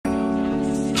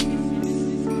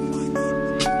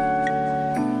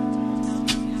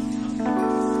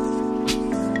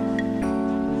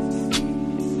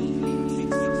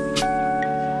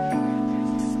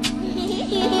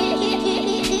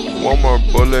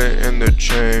bullet in the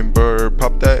chamber,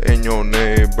 pop that in your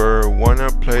neighbor. Wanna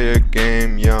play a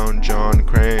game, young John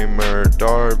Kramer,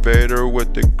 Darth Vader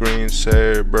with the green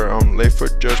saber. I'm late for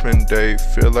judgment day,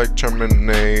 feel like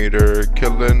Terminator,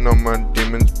 killing all my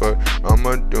demons, but I'm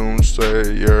a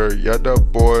doomsayer. Yeah,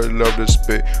 that boy love to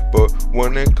spit, but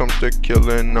when it comes to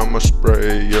killing, I'm a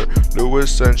sprayer.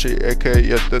 Senshi, aka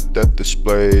the death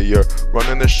displayer,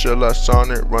 running the shit like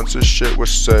Sonic runs the shit with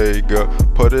Sega.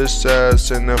 Put his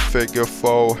ass in a figure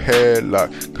 4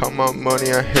 headlock, count my money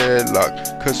a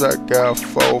headlock, cause I got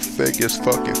 4 figures,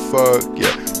 fuck it, fuck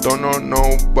yeah. Don't know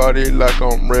nobody like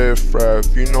I'm riff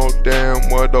raff, you know damn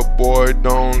well the boy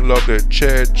don't love the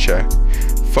chit chat.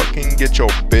 Fucking get your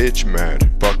bitch mad,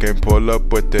 fucking pull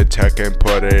up with the tech and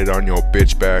put it on your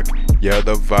bitch back. Yeah,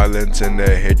 the violence and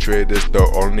the hatred is the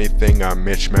only thing I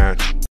mismatch.